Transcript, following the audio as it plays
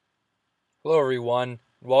Hello, everyone.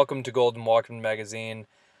 Welcome to Golden Walkman Magazine.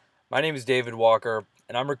 My name is David Walker,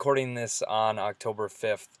 and I'm recording this on October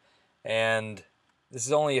 5th. And this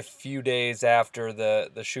is only a few days after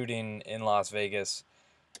the shooting in Las Vegas.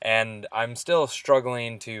 And I'm still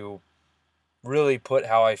struggling to really put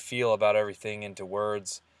how I feel about everything into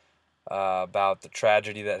words, about the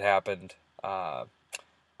tragedy that happened. I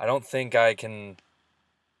don't think I can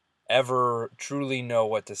ever truly know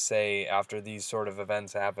what to say after these sort of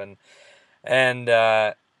events happen. And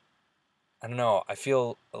I don't know. I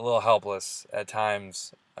feel a little helpless at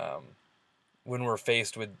times when we're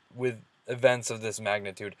faced with events of this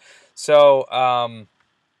magnitude. So I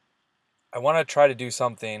want to try to do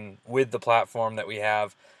something with the platform that we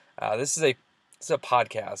have. This is a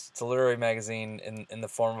podcast. It's a literary magazine in the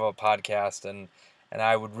form of a podcast, and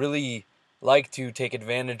I would really like to take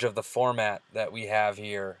advantage of the format that we have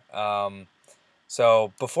here.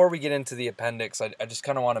 So before we get into the appendix, I just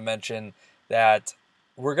kind of want to mention that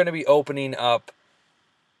we're going to be opening up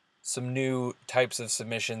some new types of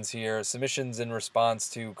submissions here, submissions in response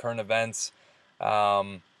to current events.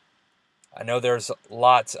 I know there's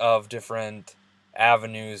lots of different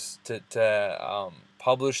avenues to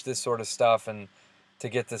publish this sort of stuff and to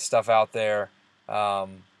get this stuff out there.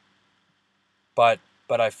 Um, but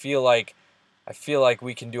I feel like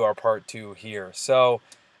we can do our part too here. So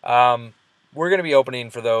um, we're going to be opening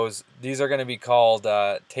for those. These are going to be called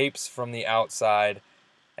tapes from the outside.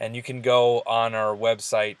 And you can go on our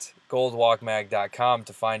website, goldwalkmag.com,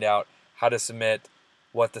 to find out how to submit,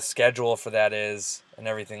 what the schedule for that is, and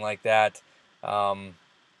everything like that. I'd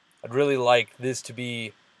really like this to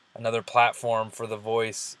be another platform for the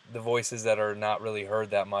voices that are not really heard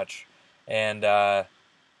that much, and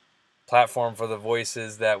platform for the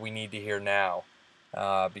voices that we need to hear now,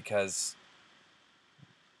 because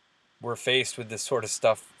we're faced with this sort of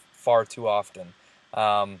stuff far too often.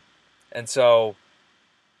 And so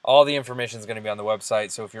all the information is going to be on the website.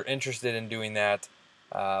 So if you're interested in doing that,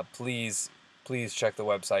 please check the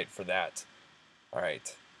website for that. All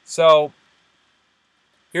right. So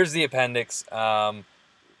here's the appendix.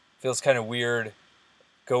 Feels kind of weird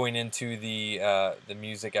going into the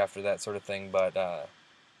music after that sort of thing, but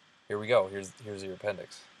here we go. Here's your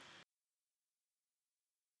appendix.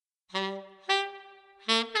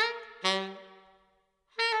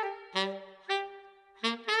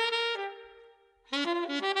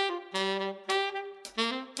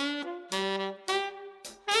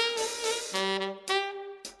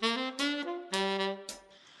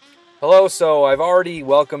 Hello, so I've already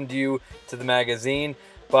welcomed you to the magazine,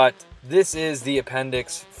 but this is the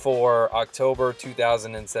appendix for October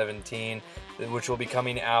 2017, which will be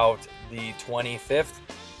coming out the 25th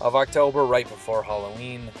of October, right before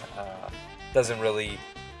Halloween. Doesn't really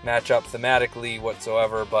match up thematically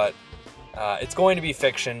whatsoever, but it's going to be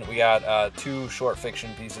fiction. We got two short fiction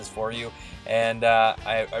pieces for you, and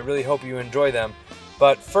I really hope you enjoy them.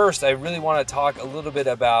 But first, I really want to talk a little bit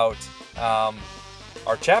about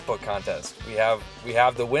our chapbook contest. We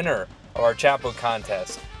have the winner of our chapbook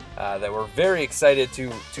contest that we're very excited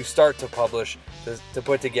to start to publish, to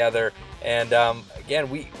put together. And again,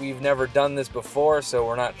 we've never done this before, so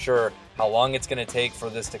we're not sure how long it's going to take for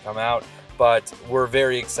this to come out. But we're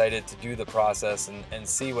very excited to do the process and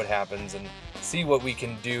see what happens and see what we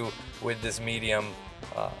can do with this medium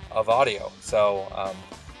of audio. So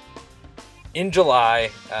in July,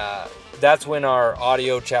 that's when our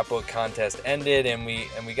audio chapbook contest ended, and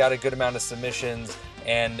we got a good amount of submissions.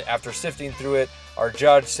 And after sifting through it, our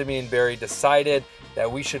judge, Simeon Berry, decided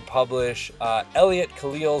that we should publish Elliot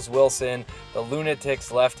Khalils Wilson, The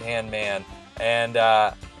Lunatic's Left-Hand Man.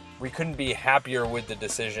 And we couldn't be happier with the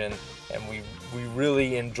decision, and we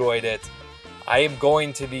really enjoyed it. I am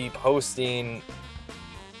going to be posting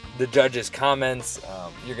the judge's comments.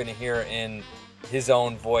 You're going to hear in his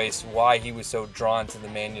own voice why he was so drawn to the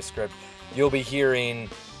manuscript. You'll be hearing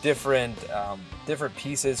different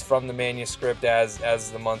pieces from the manuscript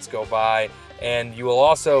as the months go by, and you will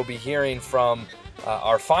also be hearing from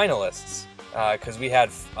our finalists, because we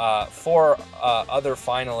had four other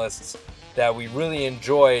finalists that we really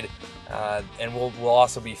enjoyed, and we'll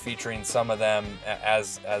also be featuring some of them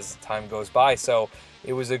as time goes by. So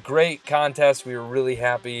it was a great contest. We were really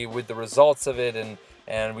happy with the results of it,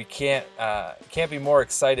 and we can't be more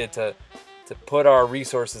excited to put our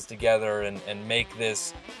resources together and make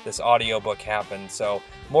this audiobook happen. So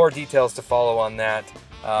more details to follow on that.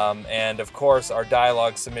 And of course, our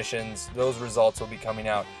dialogue submissions, those results will be coming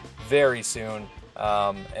out very soon.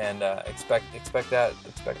 And expect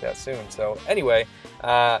that soon. So anyway,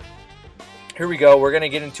 here we go. We're gonna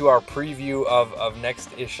get into our preview of next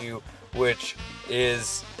issue, which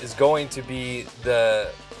is going to be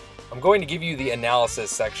I'm going to give you the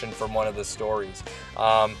analysis section from one of the stories.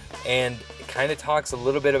 And it kind of talks a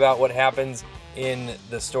little bit about what happens in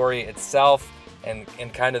the story itself and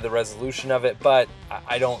kind of the resolution of it, but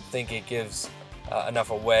I don't think it gives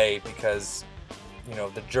enough away, because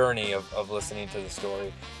the journey of listening to the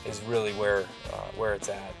story is really where it's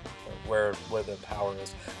at, where the power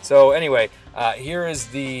is. So anyway, here's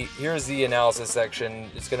the analysis section.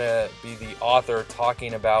 It's going to be the author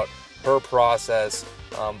talking about her process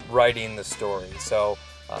writing the story. So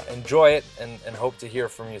enjoy it, and hope to hear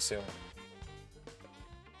from you soon.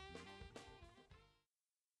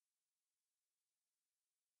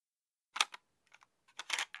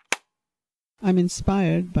 I'm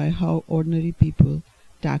inspired by how ordinary people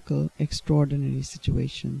tackle extraordinary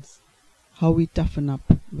situations, how we toughen up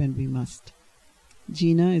when we must.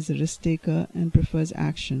 Gina is a risk taker and prefers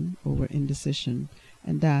action over indecision,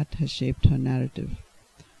 and that has shaped her narrative.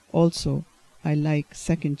 Also, I like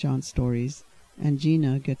second chance stories, and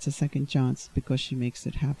Gina gets a second chance because she makes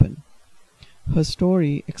it happen. Her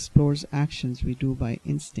story explores actions we do by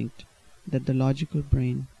instinct that the logical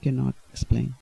brain cannot explain.